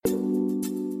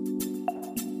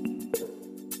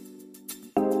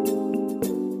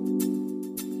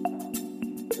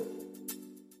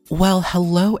Well,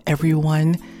 hello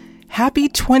everyone. Happy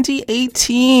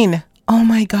 2018. Oh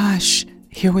my gosh,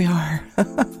 here we are.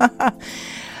 I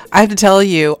have to tell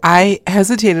you, I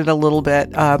hesitated a little bit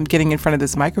getting in front of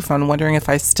this microphone, wondering if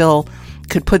I still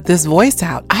could put this voice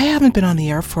out. I haven't been on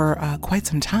the air for quite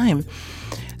some time.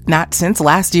 Not since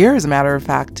last year, as a matter of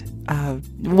fact.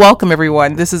 Welcome,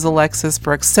 everyone. This is Alexis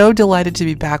Brooks. So delighted to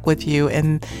be back with you.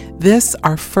 And this,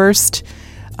 our first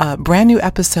brand new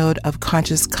episode of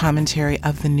Conscious Commentary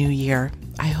of the New Year.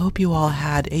 I hope you all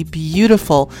had a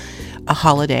beautiful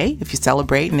holiday, if you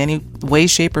celebrate in any way,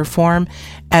 shape, or form,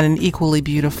 and an equally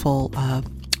beautiful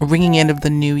ringing in of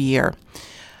the new year.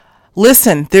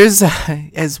 Listen, there's,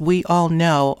 as we all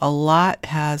know, a lot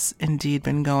has indeed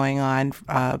been going on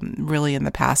really in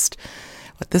the past,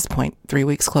 at this point, 3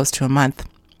 weeks, close to a month.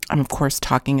 I'm, of course,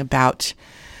 talking about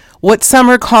what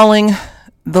some are calling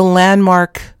the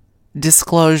landmark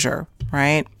disclosure,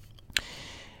 right?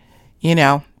 You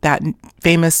know, that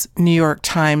famous New York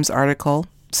Times article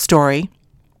story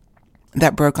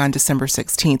that broke on December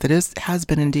 16th. Has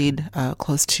been indeed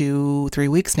close to 3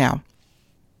 weeks now.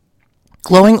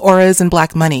 Glowing auras and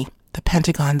black money, the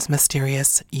Pentagon's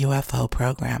mysterious UFO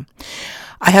program.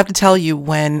 I have to tell you,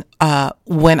 when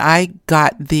I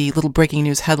got the little breaking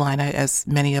news headline, as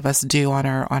many of us do on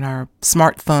our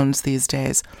smartphones these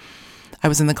days, I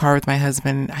was in the car with my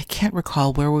husband. I can't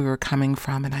recall where we were coming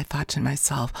from, and I thought to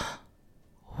myself,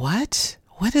 what?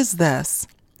 What is this?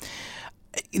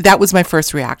 That was my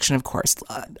first reaction, of course.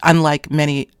 Unlike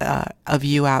many of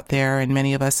you out there and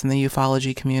many of us in the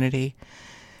ufology community.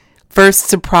 First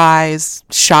surprise,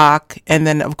 shock, and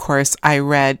then, of course, I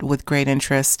read with great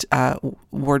interest,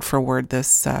 word for word,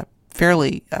 this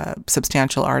fairly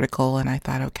substantial article, and I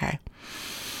thought, okay.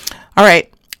 All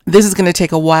right. This is going to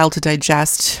take a while to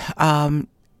digest,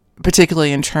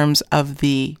 particularly in terms of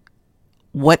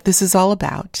what this is all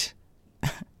about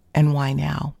and why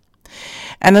now.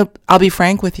 And I'll be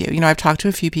frank with you. You know, I've talked to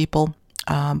a few people,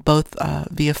 both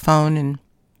via phone and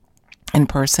in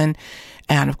person,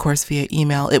 and of course via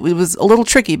email. It was a little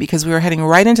tricky because we were heading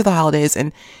right into the holidays.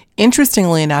 And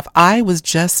interestingly enough, I was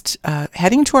just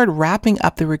heading toward wrapping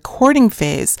up the recording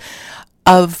phase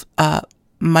of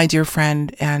my dear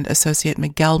friend and associate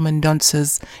Miguel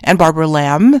Mendonca's and Barbara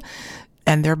Lamb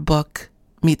and their book,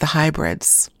 Meet the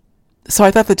Hybrids. So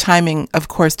I thought the timing, of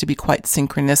course, to be quite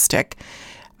synchronistic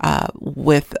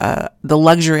with the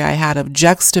luxury I had of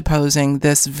juxtaposing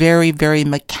this very, very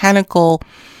mechanical,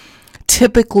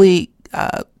 typically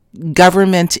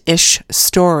government-ish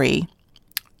story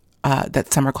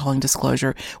that some are calling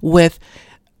disclosure, with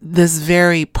this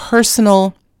very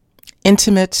personal,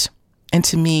 intimate, and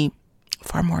to me,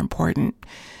 far more important,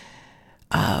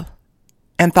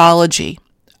 anthology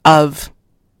of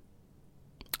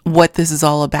what this is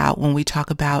all about when we talk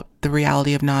about the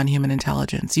reality of non-human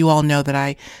intelligence. You all know that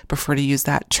I prefer to use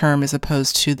that term as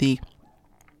opposed to the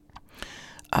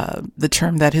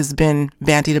term that has been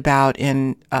bandied about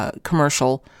in the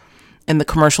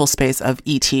commercial space of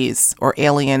ETs or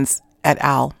aliens et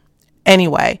al.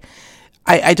 Anyway,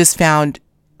 I just found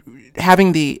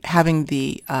having the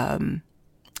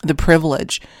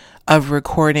privilege of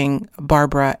recording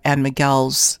Barbara and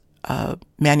Miguel's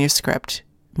manuscript,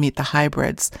 Meet the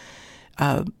Hybrids,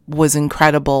 was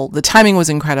incredible. The timing was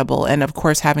incredible. And of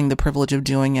course, having the privilege of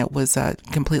doing it was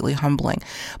completely humbling.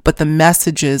 But the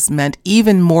messages meant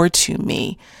even more to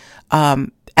me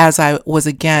as I was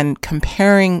again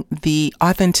comparing the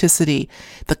authenticity,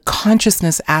 the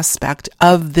consciousness aspect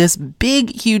of this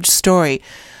big, huge story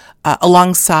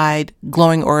alongside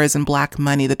glowing auras and black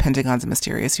money, the Pentagon's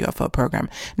mysterious UFO program.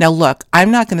 Now, look,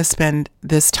 I'm not going to spend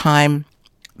this time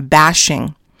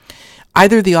bashing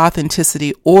either the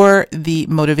authenticity or the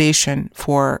motivation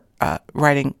for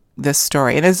writing this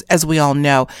story. And as we all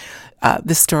know,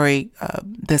 this story,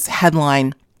 this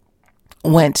headline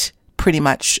went pretty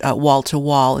much wall to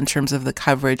wall in terms of the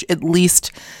coverage, at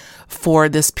least for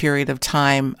this period of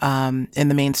time in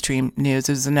the mainstream news.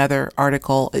 There's another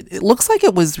article. It looks like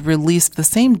it was released the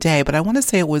same day, but I want to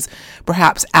say it was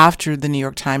perhaps after the New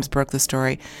York Times broke the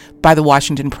story, by the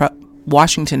Washington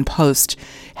Post.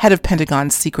 Head of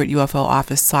Pentagon's secret UFO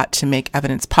office sought to make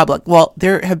evidence public. Well,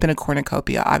 there have been a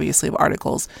cornucopia, obviously, of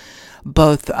articles,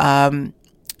 both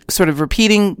sort of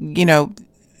repeating, you know,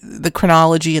 the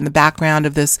chronology and the background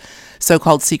of this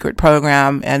so-called secret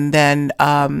program, and then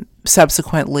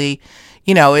subsequently,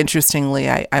 you know, interestingly,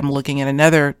 I'm looking at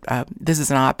another, this is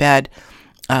an op-ed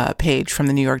page from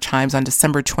the New York Times on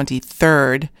December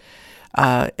 23rd,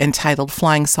 entitled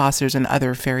Flying Saucers and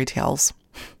Other Fairy Tales.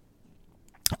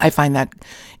 I find that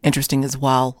interesting as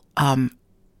well.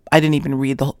 I didn't even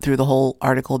read through the whole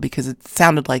article because it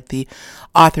sounded like the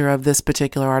author of this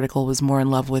particular article was more in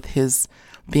love with his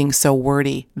being so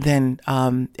wordy than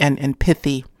and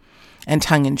pithy and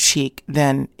tongue in cheek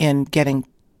than in getting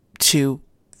to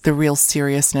the real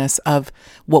seriousness of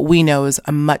what we know is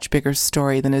a much bigger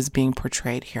story than is being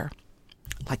portrayed here.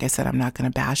 Like I said, I'm not going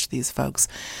to bash these folks.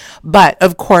 But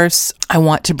of course, I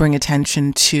want to bring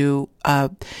attention to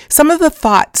some of the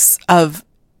thoughts of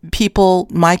people,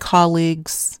 my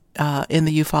colleagues in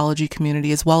the ufology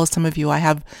community, as well as some of you. I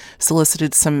have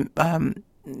solicited some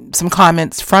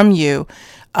comments from you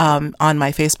on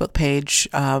my Facebook page.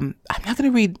 I'm not going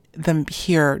to read them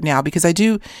here now because I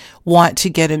do want to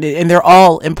get into, and they're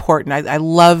all important. I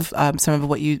love some of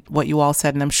what you all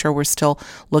said, and I'm sure we're still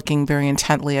looking very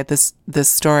intently at this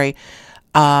story.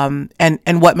 And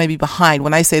what may be behind.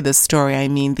 When I say this story, I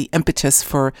mean the impetus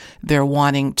for their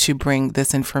wanting to bring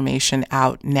this information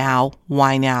out now.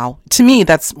 Why now? To me,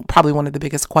 that's probably one of the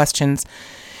biggest questions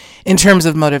in terms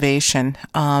of motivation.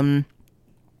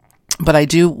 But I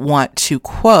do want to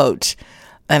quote,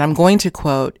 and I'm going to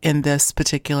quote in this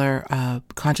particular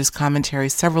conscious commentary,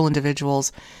 several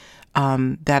individuals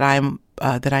that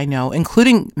I know,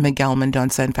 including Miguel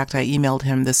Mendonça. In fact, I emailed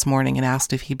him this morning and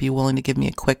asked if he'd be willing to give me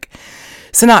a quick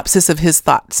synopsis of his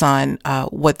thoughts on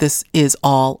what this is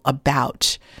all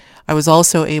about. I was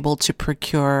also able to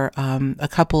procure a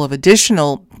couple of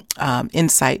additional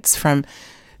insights from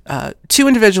two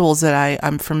individuals that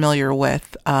I'm familiar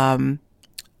with.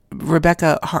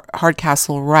 Rebecca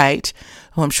Hardcastle Wright,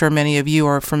 who I'm sure many of you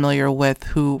are familiar with,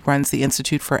 who runs the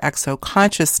Institute for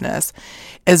Exoconsciousness,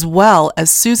 as well as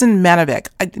Susan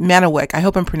Manawick. I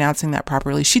hope I'm pronouncing that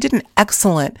properly. She did an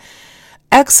excellent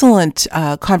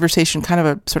conversation, kind of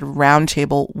a sort of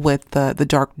roundtable with the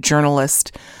Dark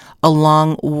Journalist,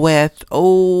 along with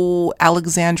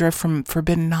Alexandra from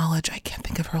Forbidden Knowledge. I can't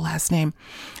think of her last name.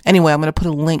 Anyway, I'm going to put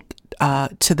a link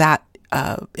to that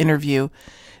interview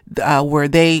where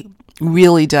they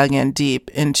really dug in deep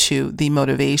into the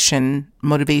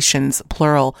motivations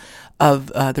plural of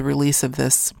the release of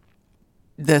this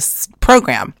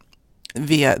program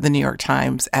via the New York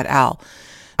Times et al.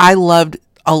 I loved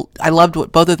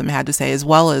what both of them had to say, as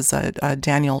well as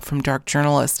Daniel from Dark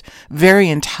Journalist. Very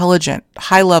intelligent,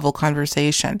 high-level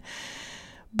conversation.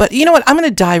 But you know what? I'm going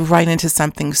to dive right into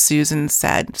something Susan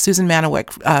said. Susan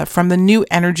Manawick from the New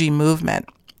Energy Movement.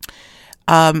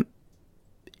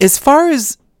 As far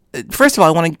as, first of all,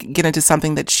 I want to get into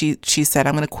something that she said.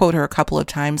 I'm going to quote her a couple of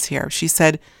times here. She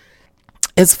said,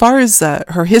 as far as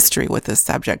her history with this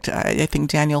subject, I think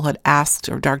Daniel had asked,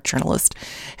 or Dark Journalist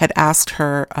had asked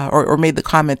her, or made the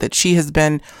comment that she has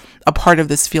been a part of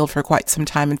this field for quite some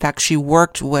time. In fact, she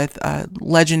worked with a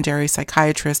legendary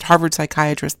psychiatrist, Harvard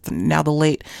psychiatrist, now the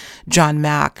late John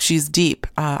Mack. She's deep.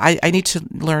 I need to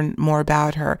learn more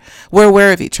about her. We're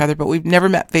aware of each other, but we've never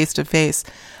met face to face.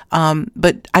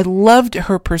 But I loved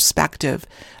her perspective,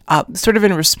 sort of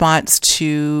in response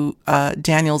to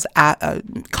Daniel's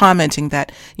commenting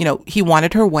that, he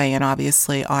wanted her weigh in,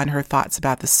 obviously, on her thoughts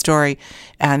about the story,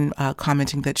 and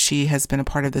commenting that she has been a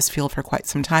part of this field for quite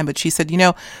some time. But she said,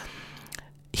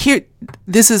 here,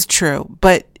 this is true,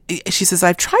 but she says,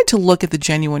 I've tried to look at the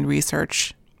genuine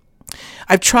research.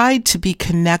 I've tried to be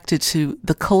connected to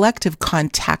the collective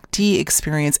contactee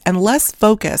experience and less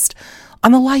focused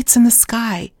on the lights in the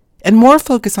sky, and more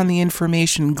focus on the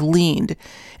information gleaned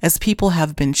as people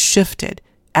have been shifted,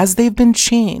 as they've been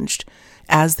changed,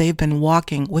 as they've been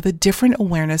walking with a different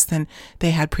awareness than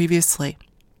they had previously.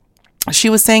 She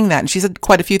was saying that, and she said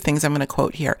quite a few things I'm going to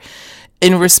quote here,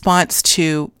 in response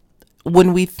to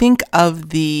when we think of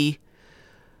the,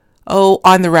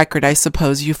 on the record, I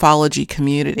suppose, ufology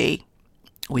community.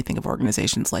 We think of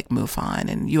organizations like MUFON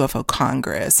and UFO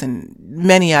Congress and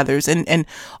many others, and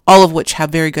all of which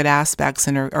have very good aspects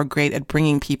and are great at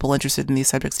bringing people interested in these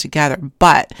subjects together.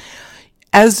 But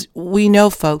as we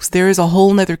know, folks, there is a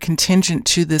whole nother contingent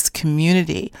to this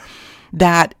community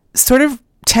that sort of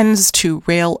tends to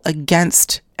rail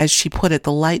against, as she put it,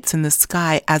 the lights in the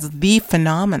sky as the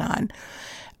phenomenon.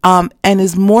 And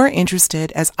is more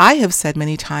interested, as I have said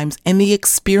many times, in the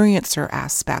experiencer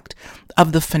aspect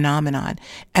of the phenomenon,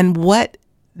 and what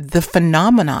the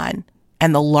phenomenon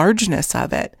and the largeness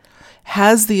of it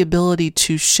has the ability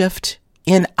to shift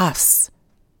in us,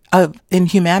 in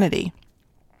humanity.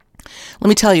 Let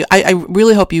me tell you, I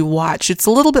really hope you watch. It's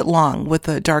a little bit long with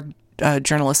the Dark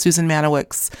Journalist, Susan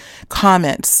Manawick's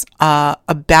comments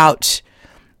about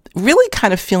really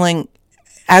kind of feeling,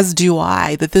 as do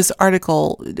I, that this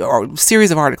article, or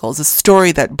series of articles, a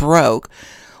story that broke,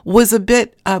 was a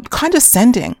bit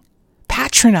condescending,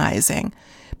 patronizing,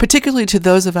 particularly to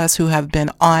those of us who have been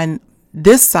on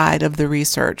this side of the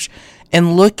research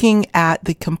and looking at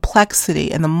the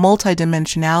complexity and the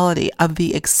multidimensionality of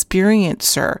the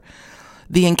experiencer,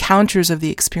 the encounters of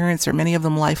the experiencer, many of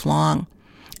them lifelong,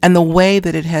 and the way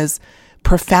that it has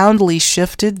profoundly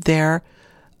shifted their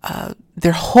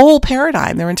whole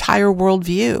paradigm, their entire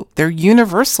worldview, their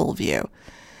universal view.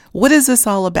 What is this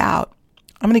all about?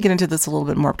 I'm going to get into this a little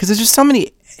bit more because there's just so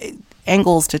many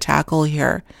angles to tackle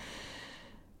here.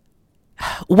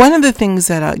 One of the things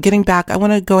that, getting back, I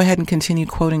want to go ahead and continue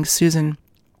quoting Susan.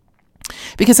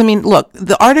 Because, I mean, look,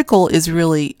 the article is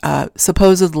really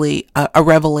supposedly a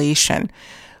revelation.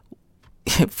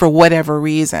 For whatever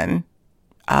reason,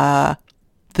 the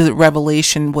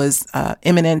revelation was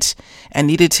imminent and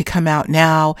needed to come out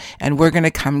now, and we're going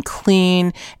to come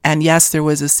clean. And yes, there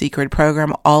was a secret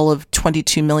program. All of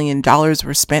 $22 million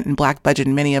were spent in black budget,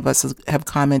 and many of us have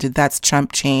commented that's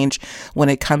chump change when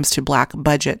it comes to black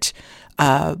budget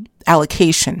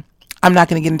allocation. I'm not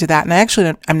going to get into that,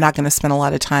 and I'm not going to spend a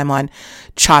lot of time on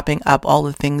chopping up all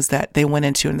the things that they went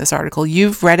into in this article.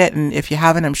 You've read it, and if you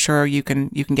haven't, I'm sure you can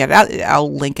get it out.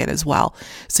 I'll link it as well,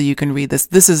 so you can read this.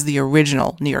 This is the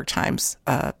original New York Times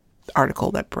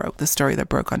article that broke, the story that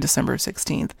broke on December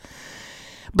 16th.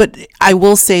 But I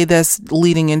will say this,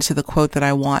 leading into the quote that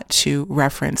I want to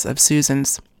reference of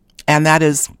Susan's, and that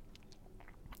is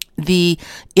the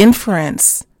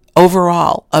inference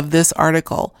overall of this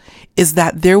article is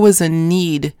that there was a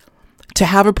need to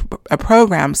have a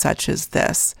program such as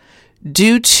this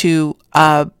due to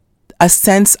a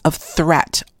sense of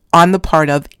threat on the part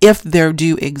of, if there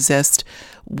do exist,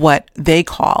 what they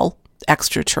call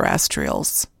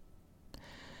extraterrestrials.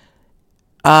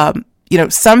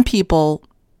 Some people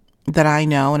that I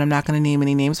know, and I'm not going to name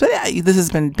any names, but this has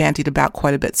been bandied about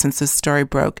quite a bit since this story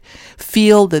broke,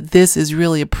 feel that this is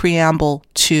really a preamble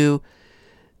to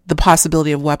the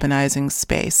possibility of weaponizing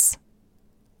space.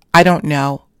 I don't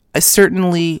know.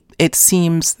 Certainly, it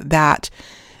seems that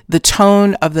the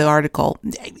tone of the article,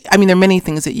 I mean, there are many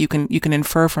things that you can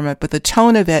infer from it, but the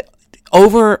tone of it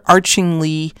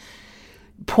overarchingly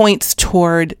points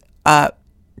toward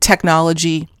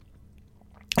technology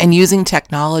and using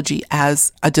technology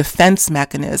as a defense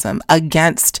mechanism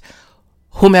against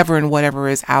whomever and whatever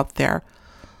is out there.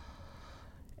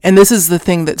 And this is the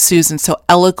thing that Susan so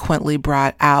eloquently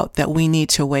brought out, that we need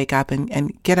to wake up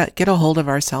and get a hold of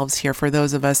ourselves here, for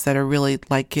those of us that are really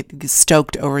get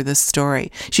stoked over this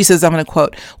story. She says, I'm going to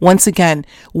quote, once again,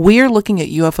 we're looking at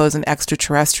UFOs and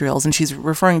extraterrestrials, and she's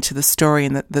referring to the story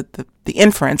and the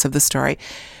inference of the story.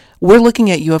 We're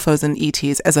looking at UFOs and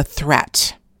ETs as a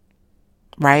threat,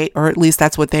 right? Or at least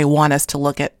that's what they want us to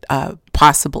look at,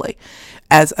 possibly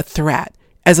as a threat,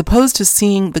 as opposed to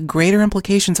seeing the greater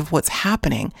implications of what's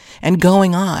happening and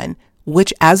going on,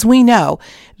 which, as we know,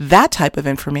 that type of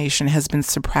information has been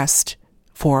suppressed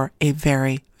for a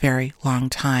very, very long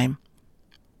time.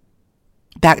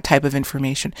 That type of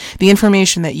information. The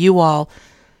information that you all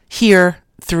hear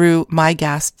through my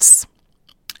guests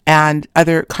and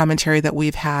other commentary that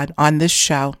we've had on this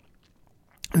show,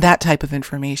 that type of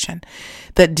information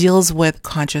that deals with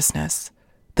consciousness,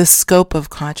 the scope of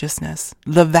consciousness,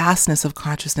 the vastness of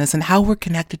consciousness, and how we're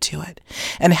connected to it,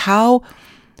 and how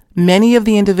many of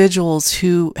the individuals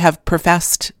who have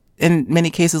professed, in many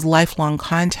cases, lifelong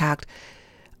contact,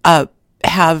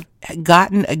 have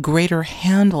gotten a greater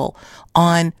handle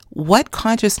on what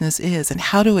consciousness is and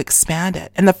how to expand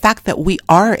it, and the fact that we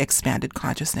are expanded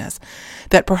consciousness,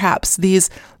 that perhaps these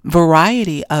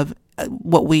variety of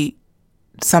what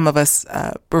some of us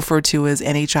refer to as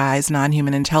NHIs,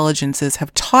 non-human intelligences,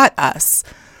 have taught us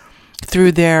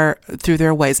through their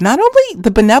ways. Not only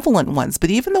the benevolent ones, but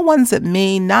even the ones that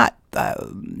may not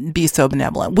be so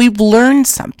benevolent. We've learned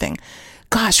something.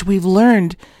 Gosh, we've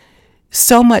learned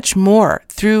so much more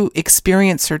through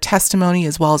experience or testimony,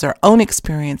 as well as our own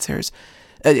experiences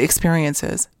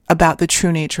about the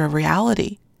true nature of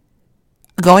reality.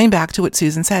 Going back to what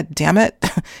Susan said, damn it,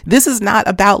 this is not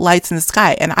about lights in the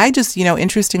sky. And I just,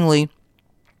 interestingly,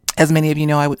 as many of you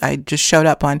know, I just showed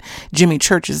up on Jimmy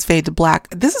Church's Fade to Black.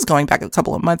 This is going back a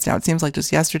couple of months now. It seems like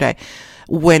just yesterday,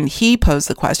 when he posed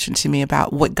the question to me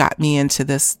about what got me into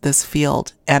this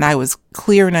field. And I was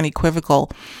clear and unequivocal,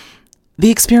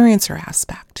 the experiencer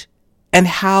aspect, and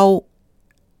how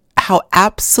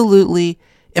absolutely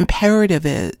imperative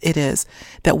it is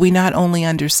that we not only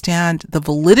understand the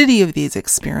validity of these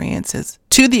experiences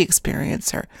to the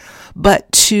experiencer, but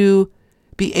to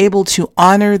be able to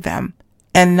honor them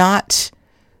and not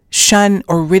shun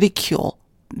or ridicule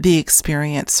the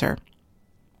experiencer.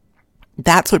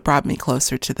 That's what brought me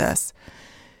closer to this.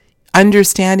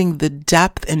 Understanding the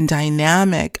depth and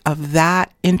dynamic of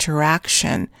that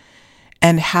interaction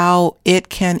and how it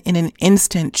can in an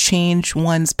instant change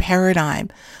one's paradigm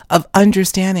of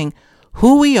understanding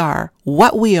who we are,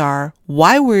 what we are,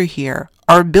 why we're here.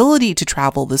 Our ability to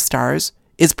travel the stars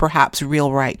is perhaps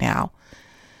real right now.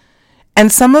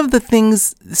 And some of the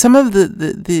things, some of the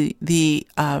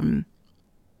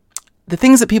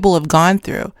things that people have gone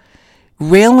through,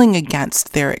 railing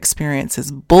against their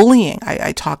experiences, bullying.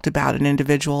 I talked about an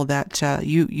individual that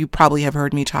you probably have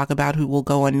heard me talk about, who will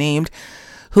go unnamed,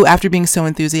 who, after being so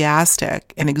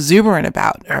enthusiastic and exuberant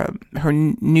about her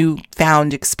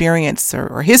newfound experience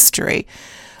or history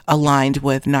aligned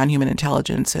with non-human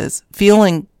intelligences,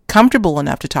 feeling comfortable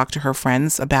enough to talk to her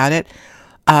friends about it,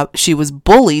 she was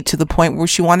bullied to the point where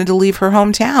she wanted to leave her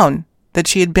hometown that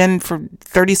she had been for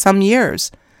 30-some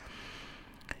years.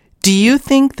 Do you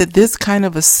think that this kind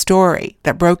of a story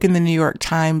that broke in the New York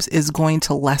Times is going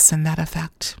to lessen that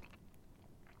effect?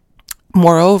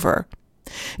 Moreover,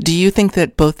 do you think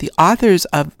that both the authors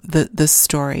of this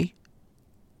story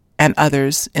and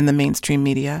others in the mainstream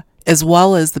media, as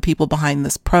well as the people behind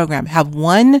this program, have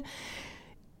 1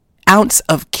 ounce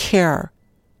of care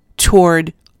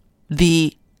toward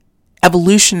the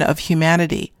evolution of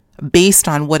humanity based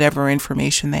on whatever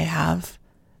information they have?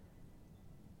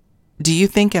 Do you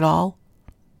think at all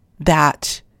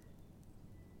that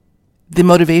the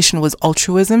motivation was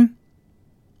altruism?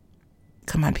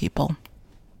 Come on, people.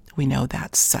 We know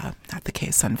that's not the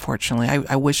case, unfortunately.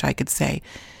 I wish I could say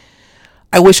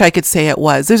it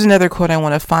was. There's another quote I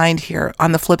want to find here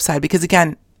on the flip side, because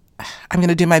again, I'm going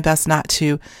to do my best not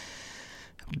to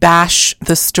bash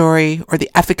the story or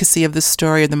the efficacy of the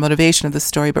story or the motivation of the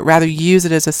story, but rather use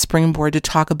it as a springboard to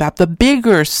talk about the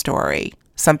bigger story,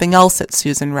 something else that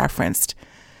Susan referenced.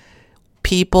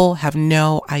 People have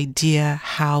no idea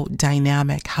how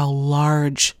dynamic, how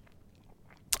large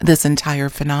this entire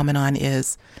phenomenon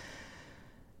is.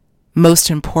 Most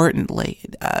importantly,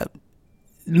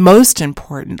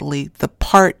 the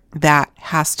part that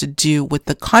has to do with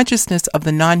the consciousness of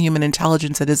the non-human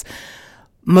intelligence that is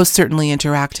most certainly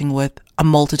interacting with a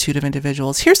multitude of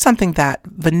individuals. Here's something that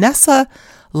Vanessa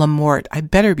Lamort, I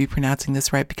better be pronouncing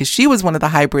this right because she was one of the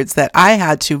hybrids that I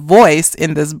had to voice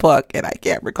in this book, and I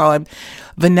can't recall him.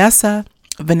 Vanessa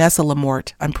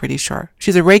Lamort, I'm pretty sure.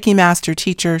 She's a Reiki master,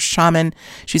 teacher, shaman.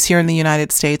 She's here in the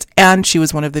United States, and she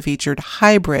was one of the featured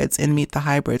hybrids in Meet the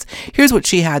Hybrids. Here's what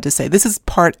she had to say. This is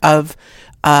part of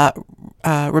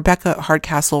Rebecca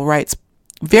Hardcastle Wright's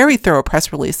very thorough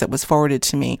press release that was forwarded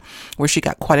to me, where she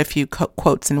got quite a few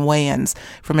quotes and weigh-ins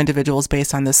from individuals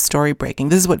based on this story breaking.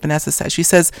 This is what Vanessa says. She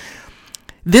says,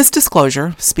 "This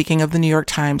disclosure," speaking of the New York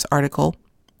Times article,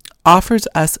 "offers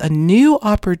us a new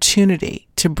opportunity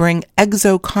to bring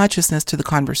exo-consciousness to the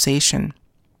conversation."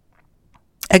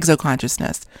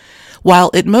 Exo-consciousness. While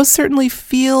it most certainly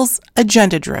feels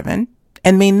agenda-driven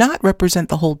and may not represent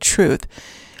the whole truth,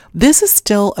 this is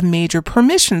still a major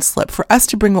permission slip for us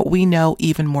to bring what we know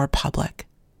even more public.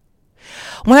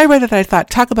 When I read it, I thought,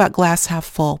 talk about glass half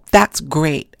full. That's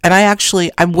great. And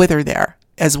I'm with her there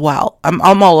as well.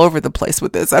 I'm all over the place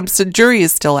with this. The jury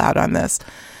is still out on this.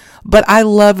 But I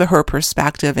love her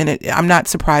perspective, and I'm not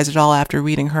surprised at all after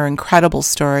reading her incredible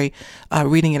story,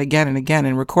 reading it again and again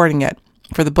and recording it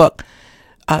for the book.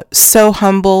 So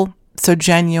humble, so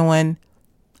genuine,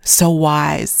 so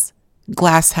wise,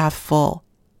 glass half full.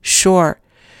 Sure,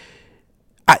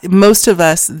 most of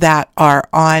us that are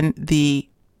on the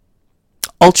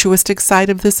altruistic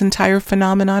side of this entire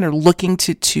phenomenon are looking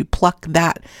to pluck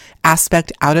that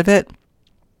aspect out of it.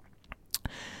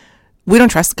 We don't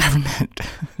trust the government.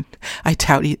 I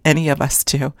doubt any of us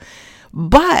do.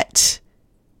 But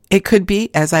it could be,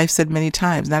 as I've said many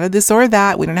times, not a this or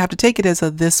that. We don't have to take it as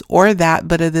a this or that,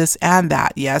 but a this and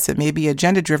that. Yes, it may be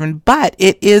agenda driven, but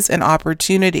it is an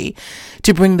opportunity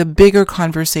to bring the bigger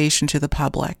conversation to the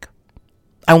public.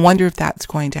 I wonder if that's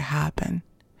going to happen.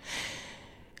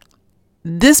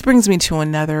 This brings me to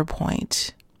another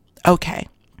point. Okay.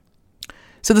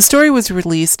 So the story was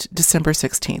released December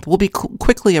 16th. We'll be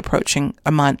quickly approaching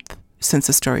a month since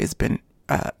the story has been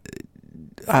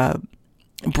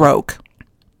broke.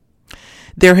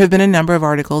 There have been a number of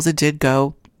articles. It did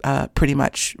go pretty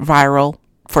much viral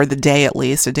for the day, at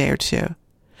least a day or two.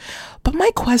 But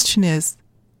my question is,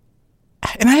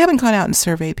 and I haven't gone out and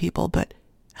surveyed people, but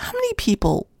how many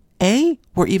people, A,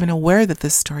 were even aware that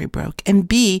this story broke, and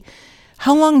B,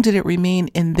 how long did it remain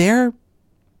in their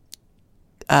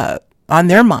on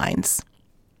their minds?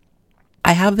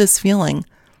 I have this feeling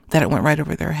that it went right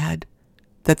over their head,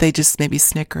 that they just maybe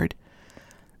snickered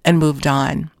and moved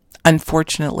on.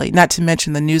 Unfortunately, not to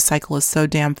mention the news cycle is so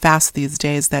damn fast these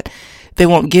days that they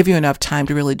won't give you enough time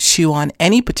to really chew on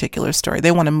any particular story.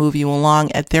 They want to move you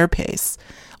along at their pace.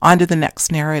 on to the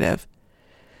next narrative.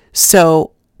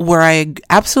 So where I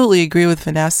absolutely agree with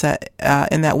Vanessa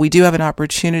in that we do have an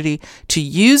opportunity to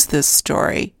use this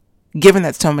story, given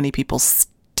that so many people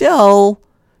still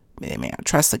they may not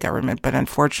trust the government, but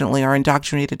unfortunately are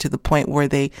indoctrinated to the point where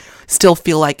they still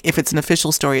feel like if it's an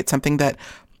official story, it's something that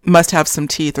must have some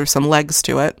teeth or some legs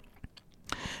to it.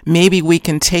 Maybe we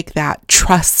can take that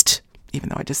trust, even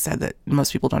though I just said that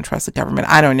most people don't trust the government.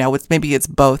 I don't know. Maybe it's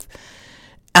both.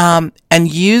 And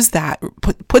use that,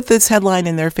 put this headline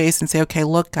in their face and say, okay,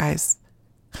 look, guys,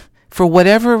 for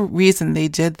whatever reason they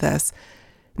did this,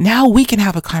 now we can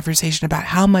have a conversation about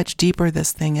how much deeper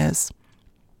this thing is.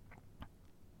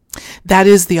 That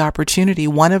is the opportunity,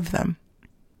 one of them.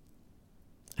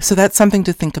 So that's something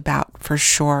to think about for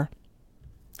sure.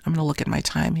 I'm going to look at my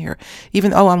time here.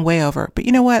 I'm way over. But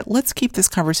you know what? Let's keep this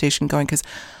conversation going because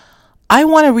I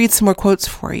want to read some more quotes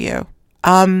for you.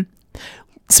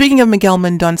 Speaking of Miguel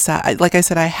Mendonça, like I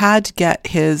said, I had to get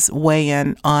his weigh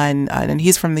in on, and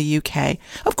he's from the UK.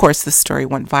 Of course, this story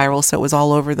went viral, so it was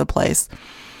all over the place,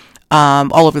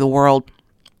 all over the world,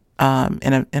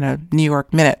 in a New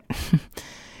York minute.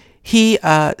 He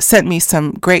sent me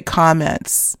some great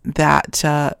comments that,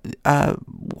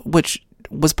 which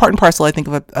was part and parcel, I think,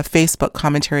 of a Facebook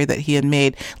commentary that he had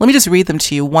made. Let me just read them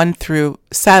to you, 1 through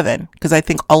 7, because I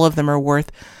think all of them are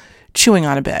worth chewing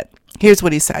on a bit. Here's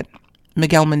what he said.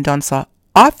 Miguel Mendonça,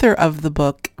 author of the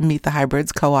book Meet the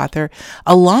Hybrids, co-author,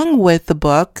 along with the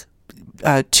book,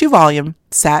 2-volume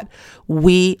set,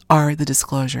 We Are the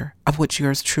Disclosure, of which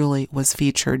yours truly was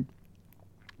featured.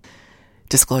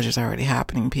 Disclosure's already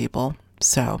happening, people.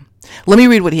 So let me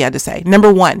read what he had to say.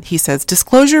 Number 1, he says,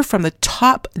 disclosure from the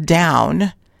top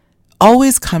down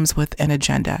always comes with an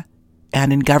agenda.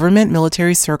 And in government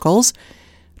military circles,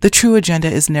 the true agenda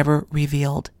is never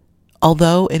revealed,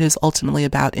 although it is ultimately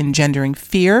about engendering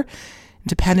fear,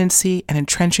 dependency, and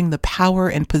entrenching the power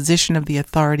and position of the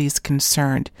authorities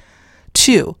concerned.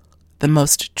 2, the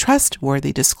most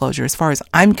trustworthy disclosure, as far as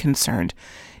I'm concerned,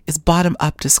 is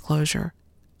bottom-up disclosure.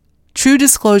 True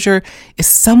disclosure is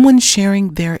someone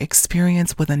sharing their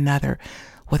experience with another,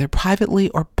 whether privately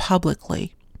or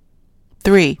publicly.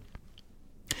 3,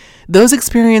 those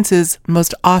experiences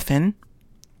most often,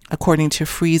 according to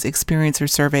Freeze Experiencer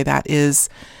Survey, that is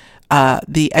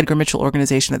the Edgar Mitchell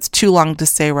organization that's too long to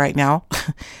say right now,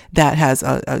 that has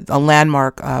a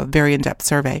landmark, very in-depth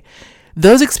survey.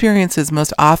 Those experiences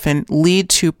most often lead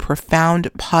to profound,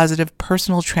 positive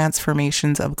personal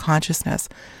transformations of consciousness.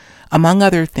 Among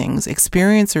other things,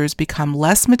 experiencers become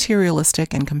less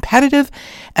materialistic and competitive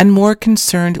and more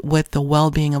concerned with the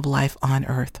well-being of life on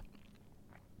Earth.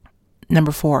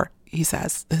 Number 4, he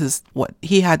says, this is what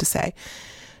he had to say.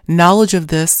 Knowledge of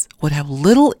this would have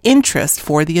little interest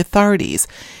for the authorities,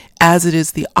 as it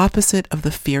is the opposite of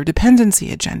the fear dependency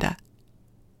agenda.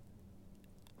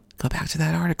 Go back to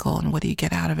that article and what do you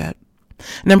get out of it?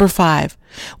 Number 5,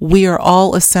 we are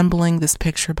all assembling this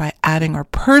picture by adding our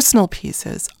personal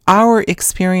pieces, our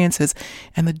experiences,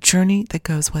 and the journey that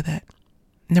goes with it.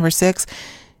 Number 6,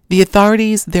 the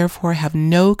authorities therefore have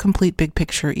no complete big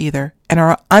picture either and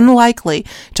are unlikely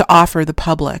to offer the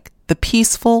public the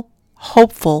peaceful,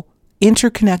 hopeful,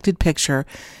 interconnected picture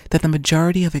that the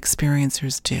majority of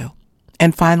experiencers do.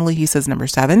 And finally, he says, number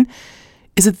 7,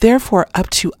 is it therefore up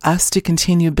to us to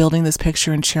continue building this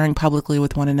picture and sharing publicly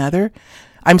with one another?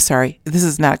 I'm sorry, this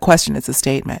is not a question, it's a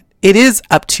statement. It is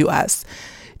up to us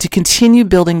to continue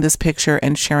building this picture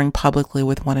and sharing publicly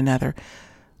with one another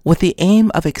with the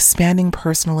aim of expanding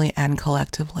personally and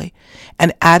collectively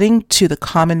and adding to the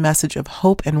common message of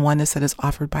hope and oneness that is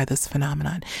offered by this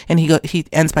phenomenon. And he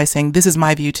ends by saying, this is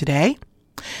my view today,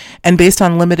 and based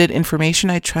on limited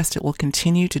information, I trust it will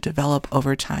continue to develop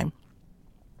over time.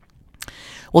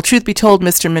 Well, truth be told,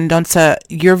 Mr. Mendonça,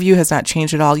 your view has not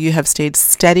changed at all. You have stayed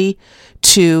steady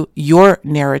to your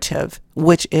narrative,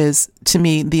 which is, to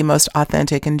me, the most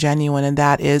authentic and genuine, and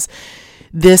that is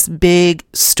this big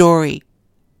story.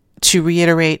 To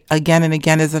reiterate again and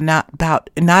again, is not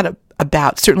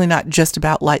about, certainly not just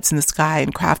about lights in the sky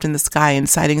and craft in the sky and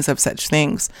sightings of such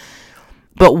things,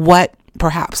 but what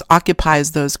perhaps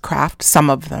occupies those craft,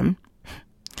 some of them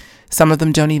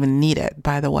don't even need it,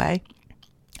 by the way,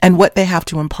 and what they have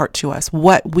to impart to us,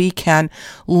 what we can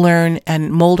learn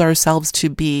and mold ourselves to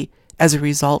be as a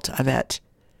result of it.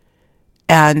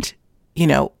 And,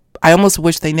 I almost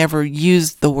wish they never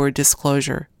used the word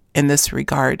disclosure in this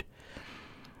regard,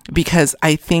 because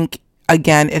I think,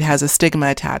 again, it has a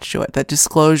stigma attached to it, that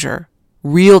disclosure,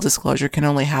 real disclosure, can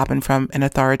only happen from an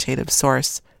authoritative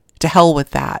source. To hell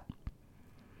with that.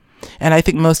 And I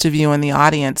think most of you in the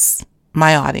audience,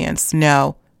 my audience,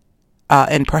 know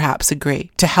and perhaps agree.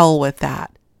 To hell with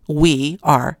that. We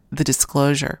are the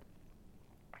disclosure.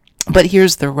 But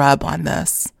here's the rub on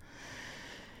this.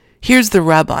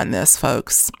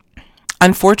 Folks.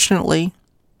 Unfortunately,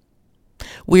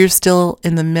 we're still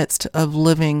in the midst of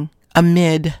living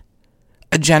amid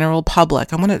a general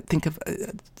public. I want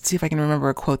to see if I can remember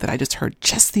a quote that I just heard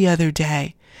just the other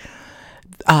day.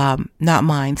 Not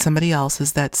mine, somebody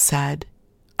else's, that said,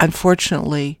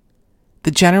 unfortunately,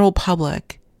 the general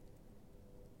public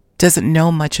doesn't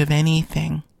know much of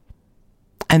anything,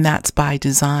 and that's by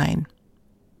design.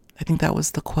 I think that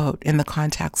was the quote in the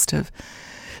context of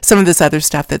some of this other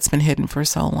stuff that's been hidden for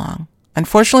so long.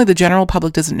 Unfortunately, the general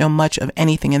public doesn't know much of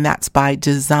anything, and that's by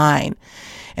design.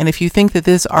 And if you think that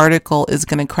this article is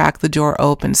going to crack the door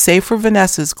open, save for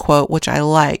Vanessa's quote, which I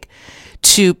like,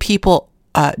 to people,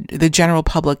 the general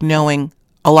public knowing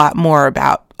a lot more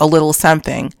about a little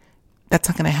something, that's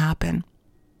not going to happen.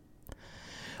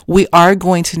 We are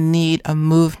going to need a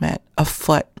movement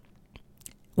afoot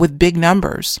with big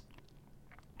numbers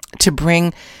to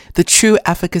bring the true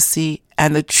efficacy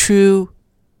and the true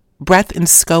breadth and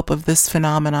scope of this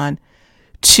phenomenon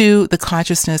to the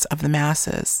consciousness of the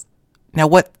masses. Now,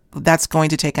 what that's going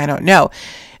to take, I don't know.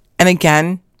 And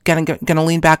again, going to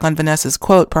lean back on Vanessa's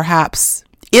quote, perhaps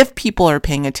if people are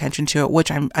paying attention to it,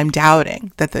 which I'm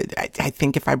doubting, that I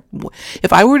think if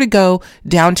I were to go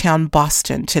downtown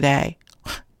Boston today,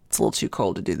 it's a little too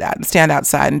cold to do that, and stand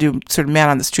outside and do sort of man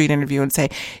on the street interview and say,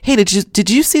 hey, did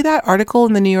you see that article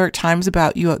in the New York Times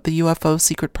about the UFO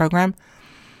secret program?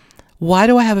 Why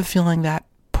do I have a feeling that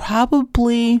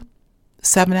probably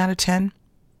 7 out of 10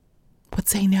 would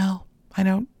say no? I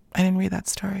didn't read that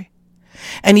story.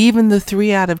 And even the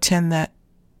 3 out of 10 that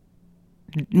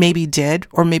maybe did,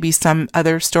 or maybe some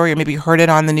other story, or maybe heard it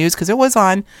on the news, because it was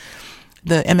on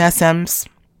the MSMs,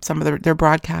 some of their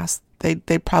broadcasts,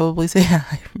 they probably say, yeah,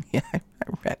 I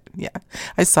read it. Yeah,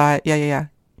 I saw it.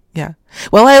 Yeah.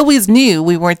 Well, I always knew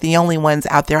we weren't the only ones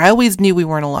out there. I always knew we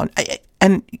weren't alone.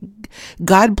 And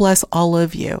God bless all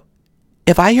of you.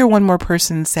 If I hear one more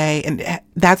person say, and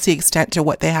that's the extent to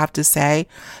what they have to say,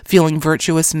 feeling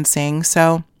virtuous in saying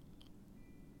so,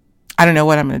 I don't know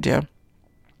what I'm going to do.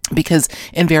 Because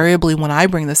invariably when I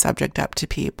bring the subject up to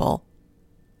people,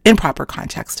 in proper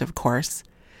context, of course,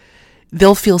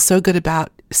 they'll feel so good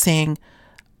about saying,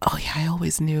 oh yeah, I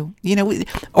always knew,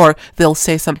 or they'll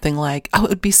say something like, oh, it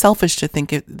would be selfish to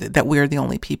think that we're the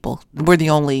only people, we're the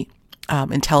only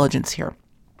intelligence here.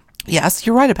 Yes,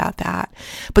 you're right about that.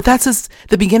 But that's just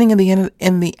the beginning and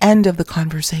the end of the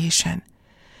conversation.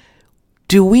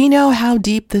 Do we know how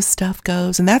deep this stuff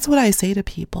goes? And that's what I say to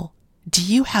people. Do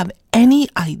you have any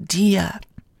idea?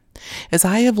 As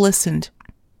I have listened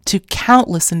to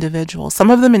countless individuals, some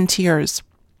of them in tears,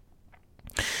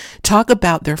 talk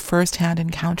about their firsthand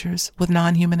encounters with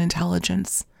non-human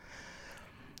intelligence.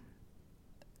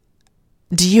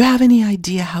 Do you have any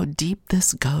idea how deep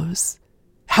this goes?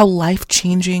 How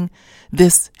life-changing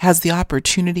this has the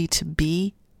opportunity to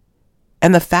be?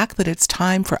 And the fact that it's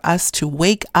time for us to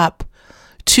wake up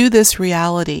to this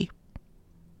reality.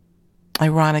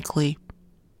 Ironically,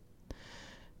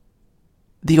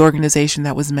 the organization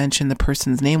that was mentioned, the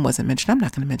person's name wasn't mentioned. I'm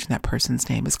not going to mention that person's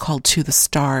name. It's called To the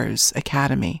Stars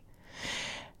Academy.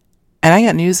 And I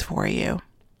got news for you.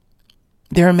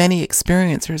 There are many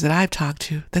experiencers that I've talked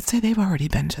to that say they've already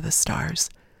been to the stars,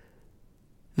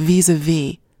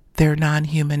 vis-a-vis their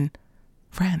non-human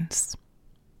friends.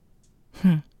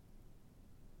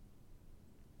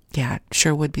 Yeah, it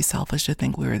sure would be selfish to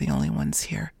think we were the only ones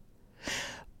here.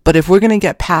 But if we're going to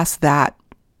get past that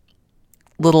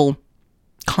little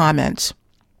comment,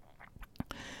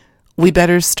 we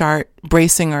better start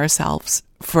bracing ourselves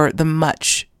for the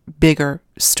much bigger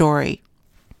story.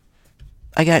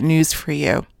 I got news for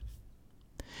you.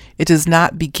 It does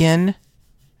not begin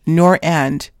nor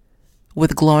end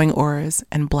with glowing auras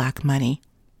and black money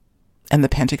and the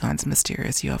Pentagon's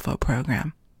mysterious UFO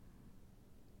program.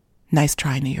 Nice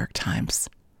try, New York Times.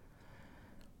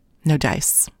 No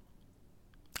dice.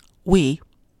 We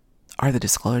are the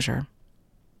disclosure.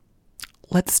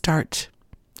 Let's start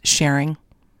sharing,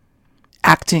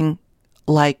 acting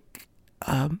like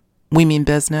we mean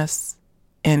business,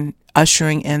 and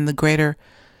ushering in the greater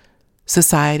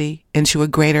society into a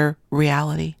greater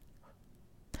reality.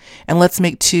 And let's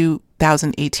make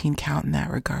 2018 count in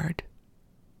that regard.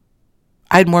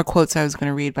 I had more quotes I was going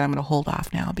to read, but I'm going to hold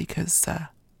off now because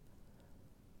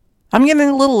I'm getting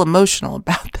a little emotional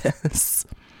about this.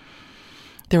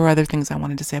 There were other things I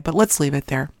wanted to say, but let's leave it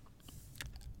there.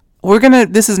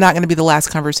 This is not going to be the last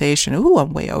conversation. Ooh,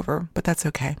 I'm way over, but that's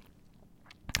okay.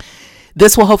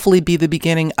 This will hopefully be the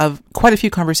beginning of quite a few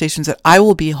conversations that I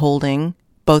will be holding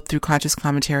both through Conscious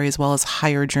Commentary as well as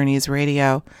Higher Journeys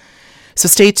Radio. So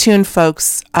stay tuned,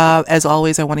 folks. As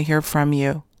always, I want to hear from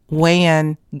you. Weigh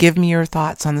in, give me your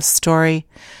thoughts on the story.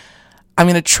 I'm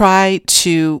going to try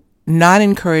to not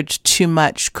encourage too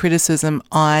much criticism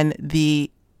on the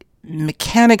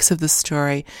mechanics of the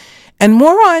story and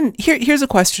more on, here's a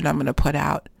question I'm going to put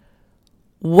out.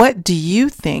 What do you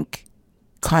think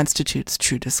constitutes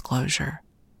true disclosure?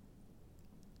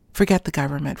 Forget the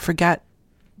government. Forget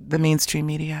the mainstream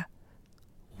media.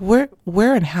 Where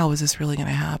and how is this really going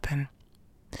to happen?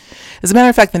 As a matter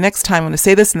of fact, the next time I'm going to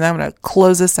say this and then I'm going to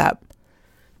close this up.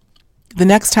 The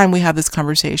next time we have this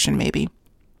conversation, maybe,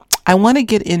 I want to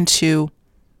get into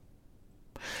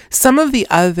some of the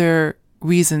other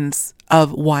reasons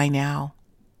of why now.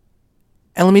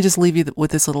 And let me just leave you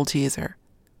with this little teaser.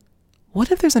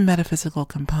 What if there's a metaphysical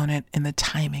component in the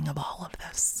timing of all of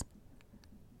this?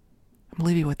 I'm going to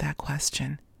leave you with that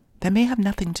question. That may have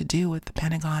nothing to do with the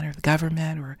Pentagon or the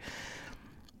government or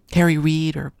Harry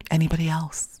Reid or anybody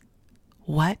else.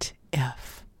 What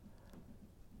if?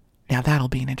 Now that'll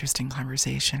be an interesting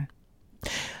conversation.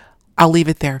 I'll leave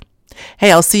it there.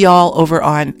 Hey, I'll see y'all over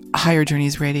on Higher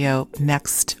Journeys Radio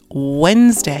next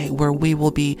Wednesday, where we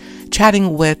will be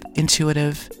chatting with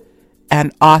intuitive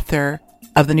and author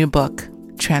of the new book,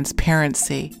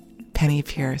 Transparency, Penny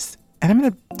Pierce. And I'm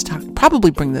going to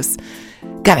probably bring this,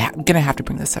 gonna have to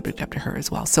bring this subject up to her as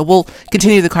well. So we'll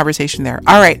continue the conversation there.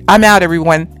 All right, I'm out,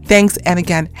 everyone. Thanks, and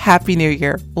again, Happy New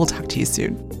Year. We'll talk to you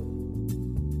soon.